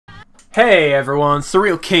Hey everyone,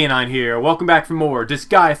 surrealcanine here. Welcome back for more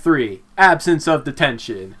Disgaea 3, Absence of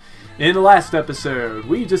Detention. In the last episode,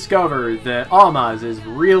 we discovered that Almaz is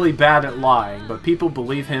really bad at lying, but people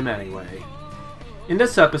believe him anyway. In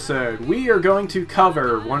this episode, we are going to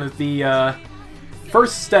cover one of the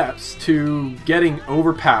first steps to getting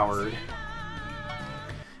overpowered.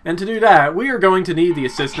 And to do that, we are going to need the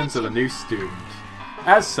assistance of a new student.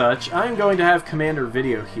 As such, I am going to have Commander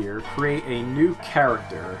Video here create a new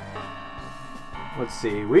character. Let's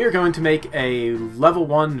see, we are going to make a level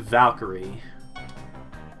 1 Valkyrie.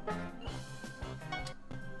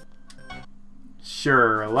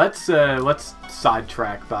 Sure, let's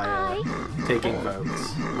sidetrack by taking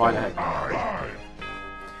votes. Why the heck not?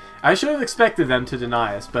 I should have expected them to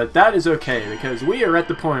deny us, but that is okay because we are at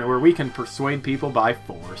the point where we can persuade people by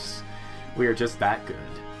force. We are just that good.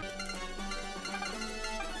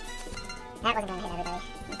 That wasn't going to hit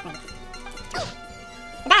everybody.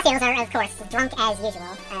 The Bastions are, of course, drunk as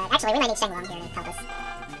usual. Actually, we might need Shenglong here to help us.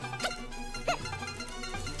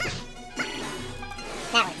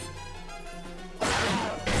 That works.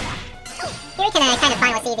 Here we can kind of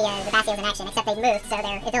finally see the Bastions in action, except they moved, so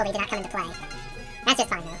their ability did not come into play. That's just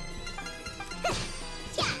fine,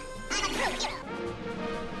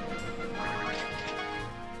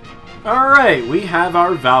 though. Alright, we have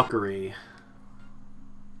our Valkyrie.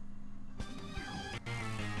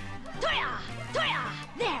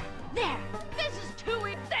 There! This is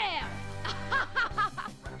too there!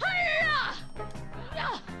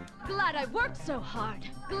 Glad I worked so hard.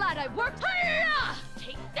 Glad I worked.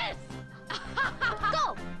 Take this!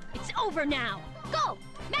 Go! It's over now! Go!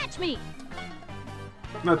 Match me!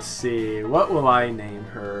 Let's see, what will I name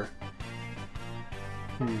her?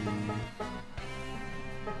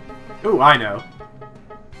 Ooh, I know.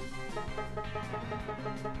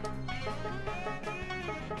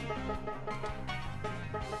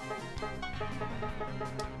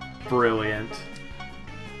 Brilliant.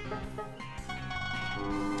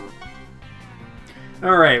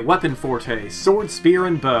 Alright, weapon forte. Sword, spear,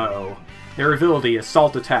 and bow. Their ability,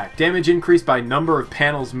 assault attack. Damage increased by number of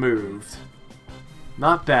panels moved.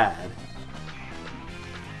 Not bad.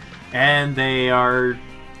 And they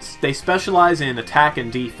specialize in attack and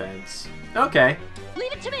defense. Okay.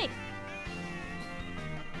 Leave it to me!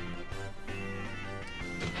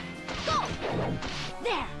 Go!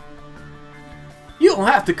 There! You don't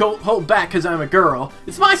have to hold back because I'm a girl.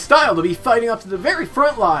 It's my style to be fighting up to the very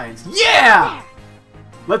front lines. Yeah!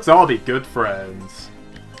 Let's all be good friends.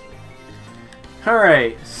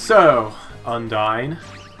 Alright, so, Undyne.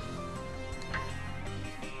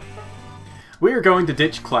 We are going to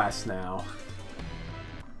ditch class now.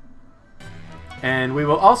 And we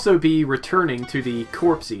will also be returning to the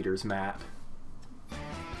Corpse Eaters map.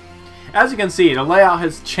 As you can see, the layout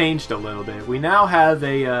has changed a little bit. We now have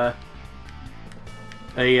a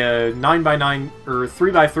 9x9 or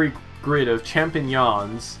 3x3 grid of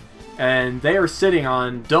champignons, and they are sitting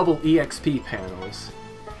on double EXP panels.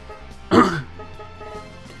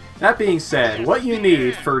 That being said, what you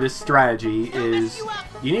need for this strategy is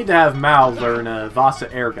you need to have Mal learn a Vasa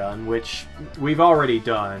Airgun, which we've already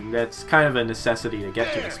done. That's kind of a necessity to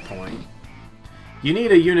get to this point. You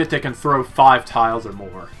need a unit that can throw 5 tiles or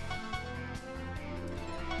more.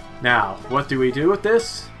 Now, what do we do with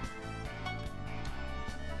this?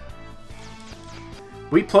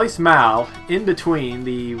 We place Mal in between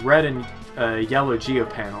the red and yellow Geo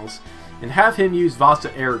panels and have him use Vasa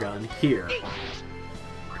Airgun here.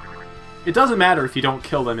 It doesn't matter if you don't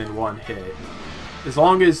kill them in one hit, as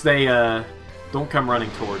long as they don't come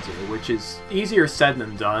running towards you, which is easier said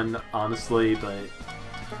than done, honestly, but...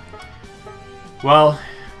 well,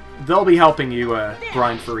 they'll be helping you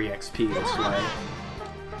grind for EXP this way.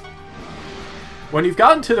 When you've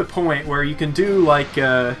gotten to the point where you can do, like,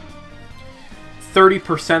 30%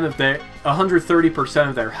 of their 130%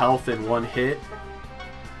 of their health in one hit,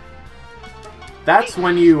 that's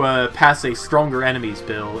when you pass a stronger enemies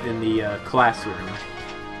bill in the classroom.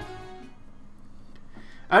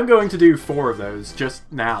 I'm going to do 4 of those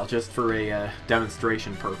just now, just for a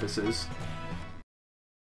demonstration purposes.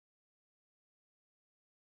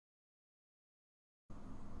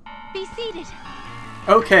 Be seated.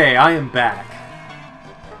 Okay, I am back.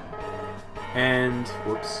 And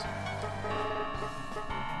whoops.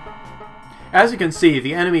 As you can see,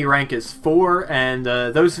 the enemy rank is 4, and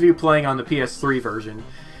those of you playing on the PS3 version,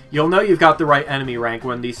 you'll know you've got the right enemy rank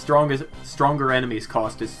when the stronger enemies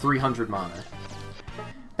cost is 300 mana.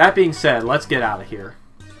 That being said, let's get out of here.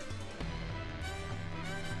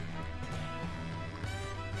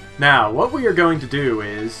 Now, what we are going to do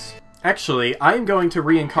is... actually, I am going to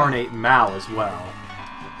reincarnate Mal as well.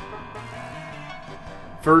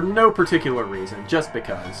 For no particular reason, just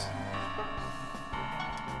because.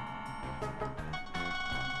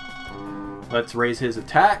 Let's raise his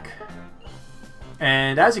attack.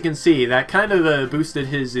 And as you can see, that kind of boosted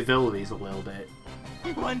his abilities a little bit.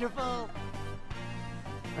 Wonderful!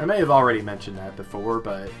 I may have already mentioned that before,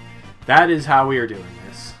 but that is how we are doing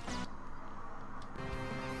this.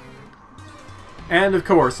 And of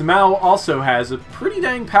course, Mao also has a pretty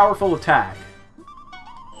dang powerful attack.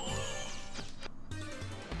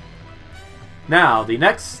 Now, the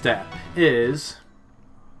next step is,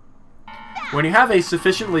 when you have a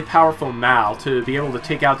sufficiently powerful Mao to be able to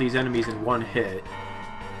take out these enemies in one hit,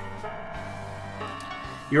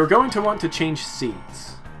 you're going to want to change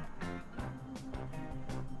seats.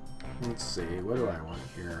 Let's see, what do I want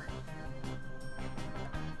here?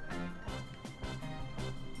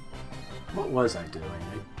 What was I doing?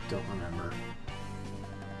 I don't remember.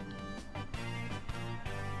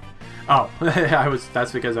 Oh,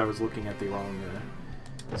 that's because I was looking at the wrong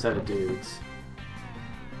set of dudes.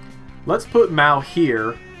 Let's put Mao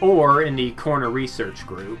here, or in the corner research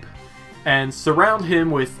group, and surround him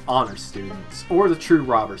with honor students, or the true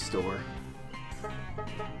robber store.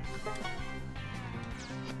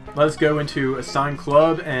 Let's go into Assign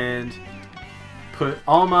Club and put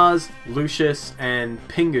Almaz, Lucius, and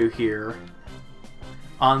Pingu here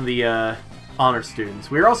on the honor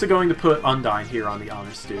students. We're also going to put Undyne here on the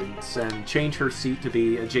honor students and change her seat to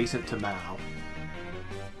be adjacent to Mao.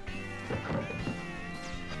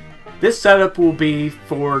 This setup will be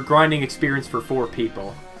for grinding experience for 4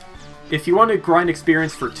 people. If you want to grind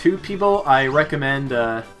experience for 2 people, I recommend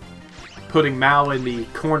putting Mao in the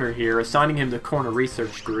corner here, assigning him the corner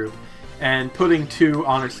research group, and putting 2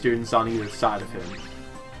 honor students on either side of him.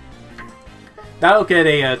 That'll get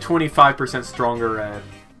a 25% stronger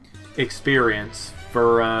experience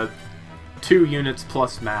for 2 units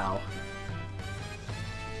plus Mao.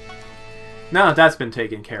 Now that that's been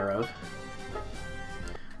taken care of,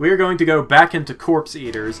 we are going to go back into Corpse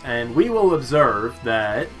Eaters, and we will observe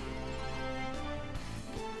that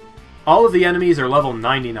all of the enemies are level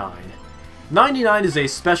 99. 99 is a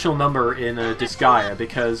special number in Disgaea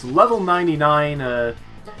because level 99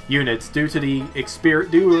 units, due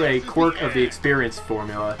to a quirk of the experience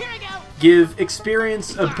formula, give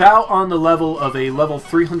experience about on the level of a level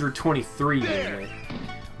 323 unit.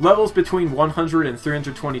 Levels between 100 and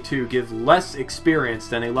 322 give less experience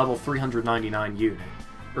than a level 399 unit,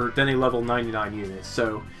 or than a level 99 unit.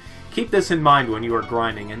 So keep this in mind when you are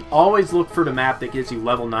grinding, and always look for the map that gives you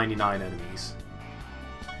level 99 enemies.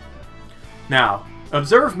 Now,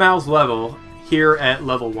 observe Mao's level here at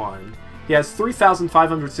level 1. He has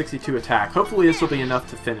 3,562 attack. Hopefully this will be enough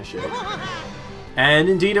to finish it. And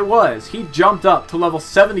indeed it was. He jumped up to level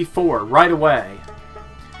 74 right away.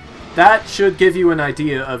 That should give you an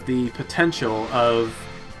idea of the potential of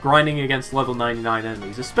grinding against level 99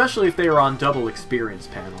 enemies, especially if they are on double experience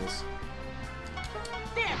panels.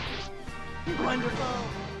 Wonderful!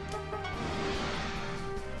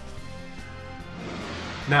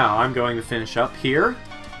 Now, I'm going to finish up here.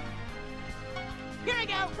 Here I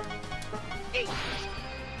go!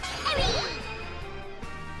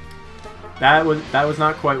 That was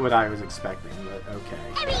not quite what I was expecting, but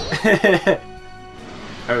okay.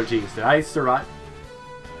 Oh geez, did I survive?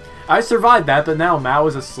 I survived that, but now Mao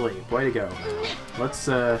is asleep. Way to go,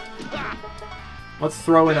 Mao. Let's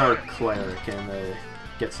throw in our cleric and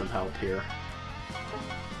get some help here.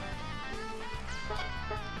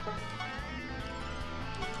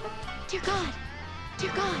 Dear God!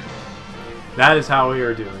 Dear God! That is how we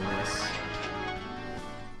are doing this.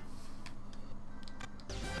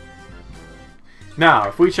 Now,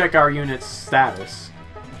 if we check our unit's status,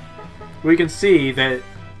 we can see that...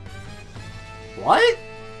 What?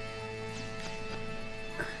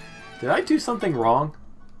 Did I do something wrong?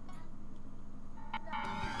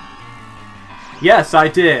 Yes, I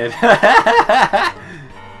did!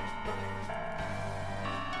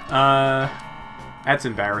 That's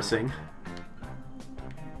embarrassing.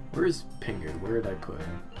 Where's Pingu? Where did I put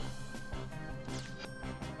him?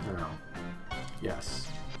 Oh. Yes.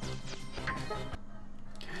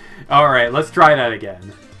 Alright, let's try that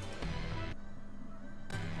again.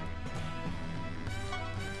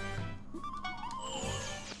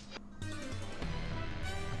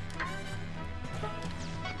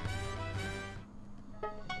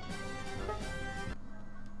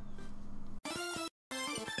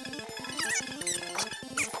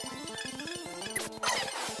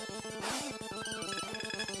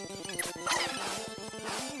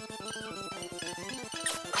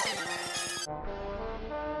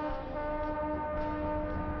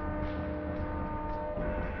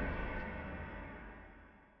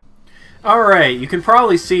 Alright, you can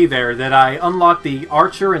probably see there that I unlocked the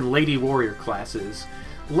Archer and Lady Warrior classes.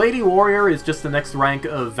 Lady Warrior is just the next rank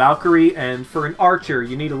of Valkyrie, and for an Archer,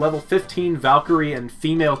 you need a level 15 Valkyrie and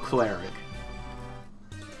Female Cleric.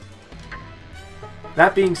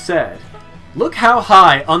 That being said, look how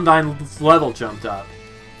high Undyne's level jumped up.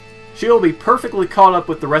 She will be perfectly caught up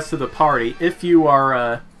with the rest of the party if you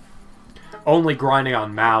are only grinding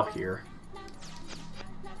on Mao here.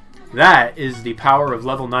 That is the power of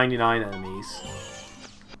level 99 enemies.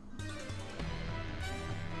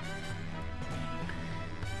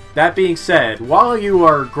 That being said, while you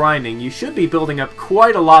are grinding, you should be building up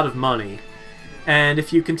quite a lot of money. And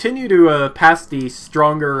if you continue to pass the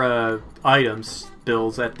stronger items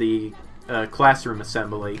bills at the classroom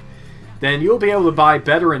assembly, then you'll be able to buy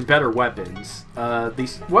better and better weapons.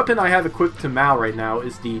 The weapon I have equipped to Mao right now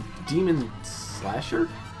is the Demon Slasher?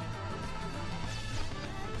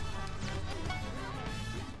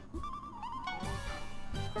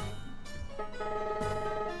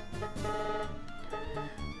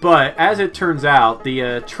 But, as it turns out,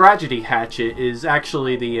 the Tragedy Hatchet is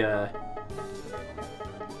actually the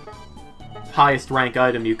highest rank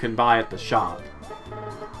item you can buy at the shop.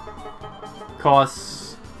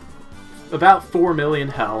 Costs about 4 million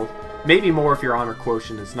hell. Maybe more if your honor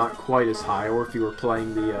quotient is not quite as high, or if you were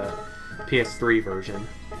playing the PS3 version.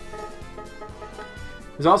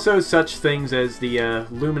 There's also such things as the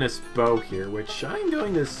Luminous Bow here, which I'm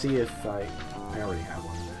going to see if I already have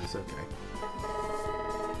one of those, okay.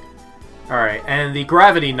 Alright, and the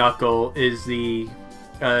Gravity Knuckle is the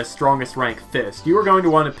strongest rank fist. You are going to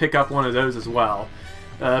want to pick up one of those as well.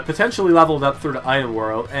 Potentially leveled up through the item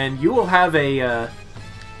world, and you will have a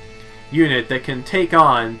unit that can take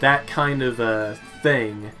on that kind of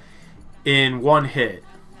thing in one hit.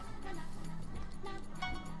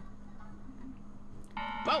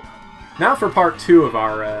 Whoa. Now for part 2 of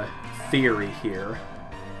our theory here.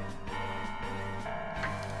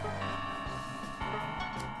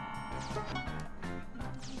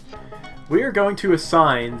 We are going to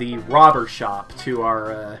assign the Robber Shop to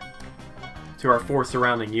our 4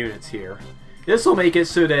 surrounding units here. This will make it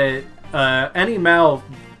so that any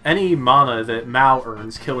mana that Mao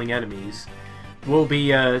earns killing enemies will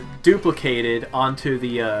be duplicated onto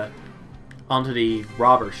the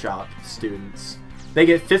Robber Shop students. They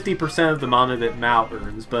get 50% of the mana that Mao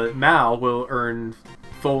earns, but Mao will earn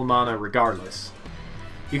full mana regardless.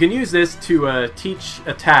 You can use this to teach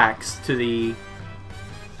attacks to the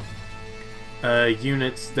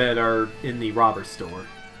units that are in the Robber Store.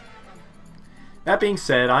 That being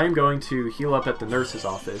said, I am going to heal up at the nurse's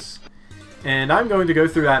office, and I'm going to go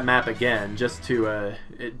through that map again just to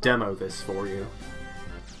demo this for you.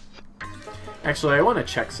 Actually, I want to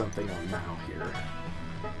check something on Mao here.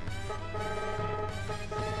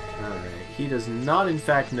 Alright, he does not in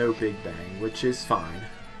fact know Big Bang, which is fine.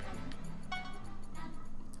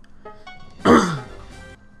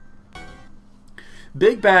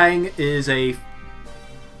 Big Bang is a...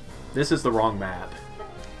 This is the wrong map.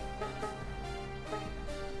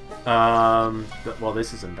 Well,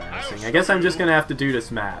 this is embarrassing. I guess I'm just gonna have to do this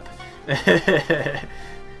map.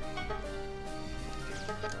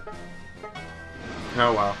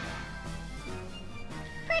 Oh well.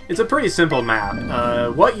 It's a pretty simple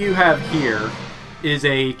map. What you have here is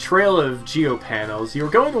a trail of geopanels. You're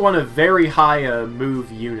going to want a very high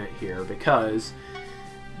move unit here, because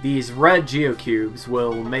these red geocubes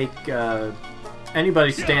will make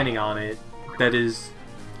anybody standing on it, that is,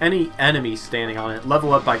 any enemy standing on it,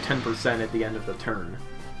 level up by 10% at the end of the turn.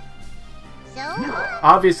 So?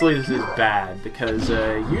 Obviously this is bad, because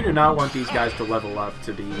you do not want these guys to level up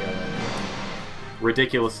to be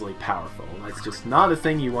ridiculously powerful. That's just not a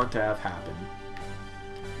thing you want to have happen.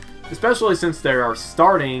 Especially since they are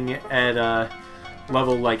starting at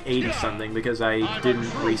level like 80 something, because I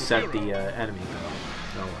didn't reset the enemy mode.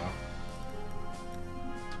 Oh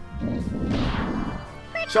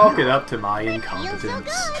well. Chalk it up to my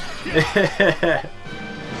incompetence.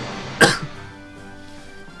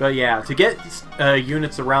 But yeah, to get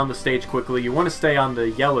units around the stage quickly, you want to stay on the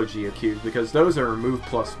yellow geocubes, because those are move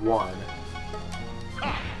 +1.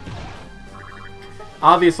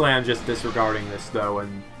 Obviously I'm just disregarding this though,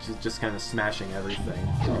 and just kind of smashing everything.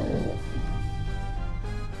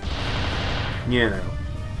 You know,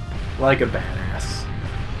 like a badass.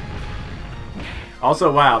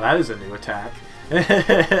 Also, wow, that is a new attack.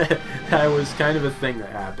 That was kind of a thing that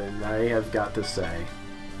happened, I have got to say.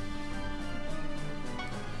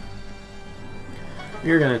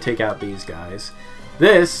 We're going to take out these guys.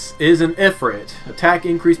 This is an Ifrit. Attack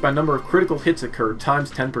increased by number of critical hits occurred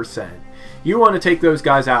times 10%. You want to take those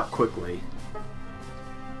guys out quickly.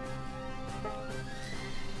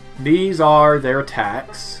 these are their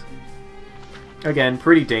attacks. Again,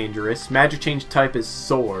 pretty dangerous. Magic change type is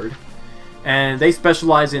sword. And they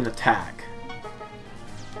specialize in attack.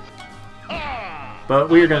 But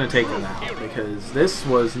we're going to take them out because this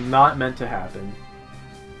was not meant to happen.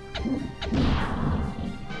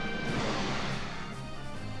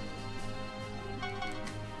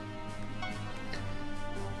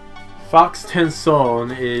 Fox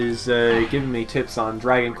Tenson is giving me tips on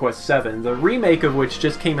Dragon Quest VII, the remake of which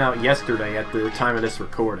just came out yesterday at the time of this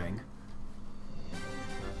recording.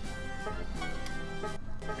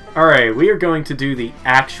 Alright, we are going to do the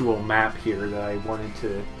actual map here that I wanted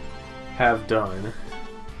to have done.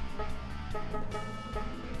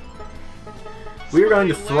 We are going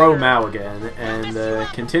to throw Mao again and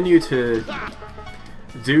continue to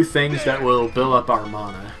do things that will build up our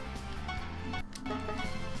mana.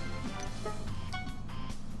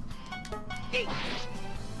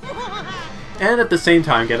 And at the same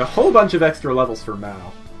time, get a whole bunch of extra levels for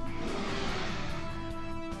Mao.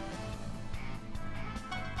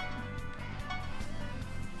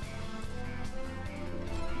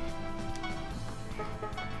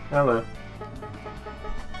 Hello.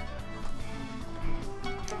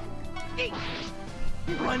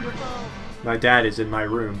 Wonderful. My dad is in my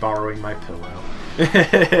room borrowing my pillow.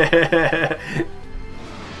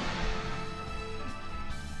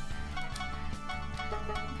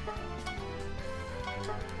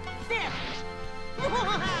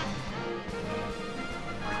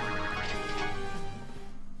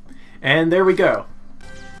 And there we go.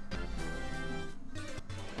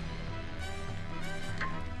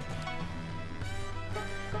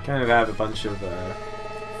 Kind of have a bunch of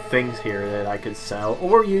things here that I could sell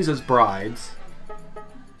or use as brides.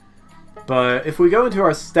 But if we go into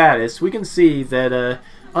our status, we can see that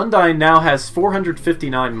Undyne now has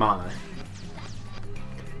 459 mana.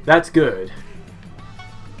 That's good.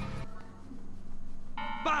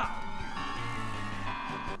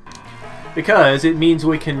 Because it means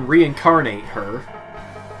we can reincarnate her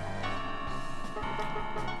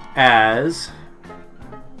as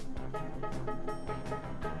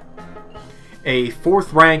a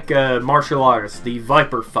 4th rank martial artist, the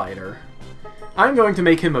Viper Fighter. I'm going to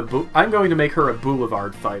make him I'm going to make her a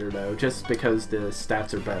Boulevard Fighter though, just because the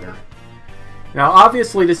stats are better. Now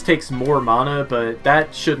obviously this takes more mana, but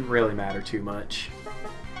that shouldn't really matter too much.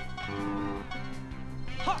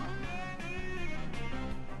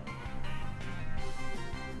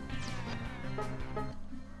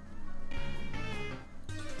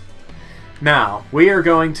 Now, we are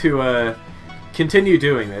going to continue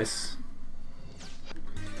doing this.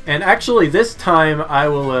 And actually, this time I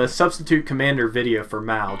will substitute Commander video for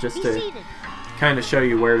Mal, just to kind of show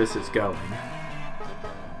you where this is going.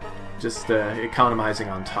 Just economizing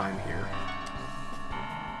on time here.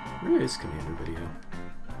 Where is Commander video?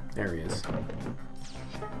 There he is.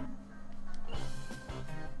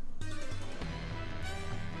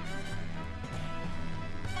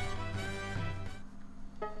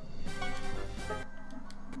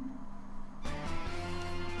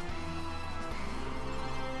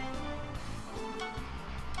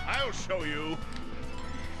 I'll show you.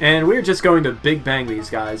 And we're just going to Big Bang these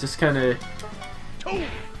guys. Just kind of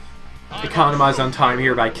economize on time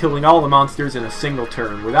here by killing all the monsters in a single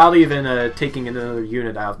turn without even taking another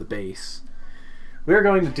unit out of the base. We're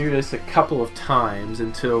going to do this a couple of times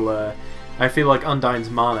until I feel like Undyne's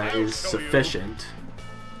mana is sufficient.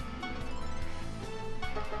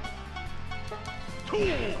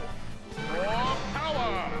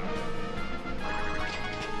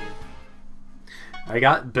 I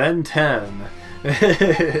got Ben 10.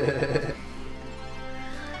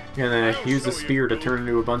 Gonna use the spear to turn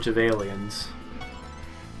into a bunch of aliens.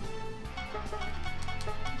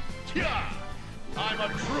 I'm a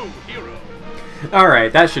true hero.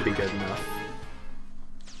 Alright, that should be good enough.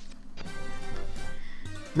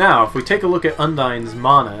 Now, if we take a look at Undyne's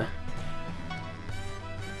mana,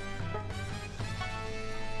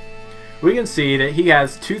 we can see that he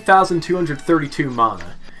has 2,232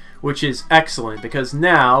 mana, which is excellent because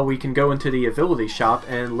now we can go into the ability shop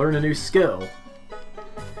and learn a new skill.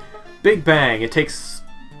 Big Bang, it takes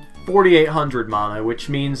 4,800 mana, which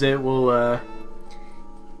means it will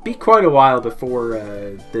be quite a while before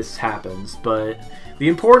this happens, but the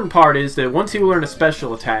important part is that once you learn a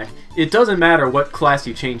special attack, it doesn't matter what class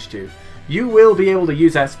you change to. You will be able to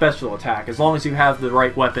use that special attack as long as you have the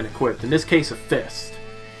right weapon equipped, in this case a fist.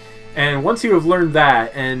 And once you have learned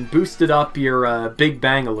that and boosted up your Big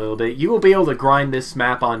Bang a little bit, you will be able to grind this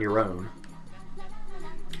map on your own.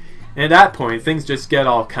 And at that point, things just get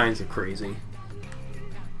all kinds of crazy.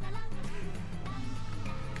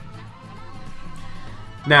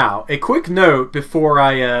 Now, a quick note before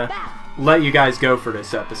I let you guys go for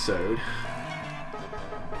this episode.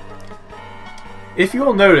 If you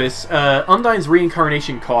will notice, Undyne's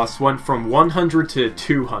reincarnation costs went from 100 to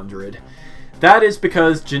 200. That is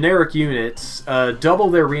because generic units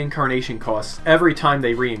double their reincarnation costs every time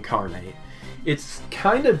they reincarnate. It's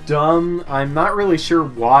kind of dumb. I'm not really sure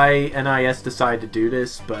why NIS decided to do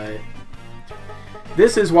this, but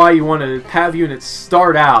this is why you want to have units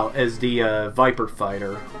start out as the Viper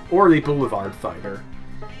Fighter or the Boulevard Fighter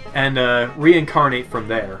and reincarnate from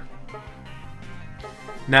there.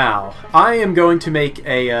 Now, I am going to make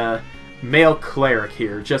a male cleric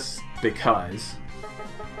here just because.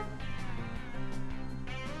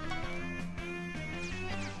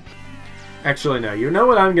 Actually, no. You know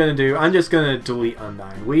what I'm going to do? I'm just going to delete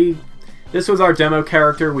Undyne. This was our demo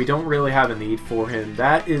character. We don't really have a need for him.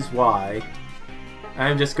 That is why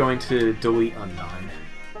I'm just going to delete Undyne.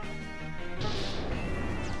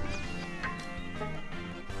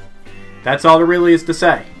 That's all there really is to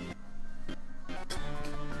say.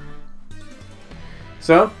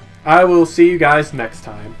 So, I will see you guys next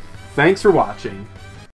time. Thanks for watching.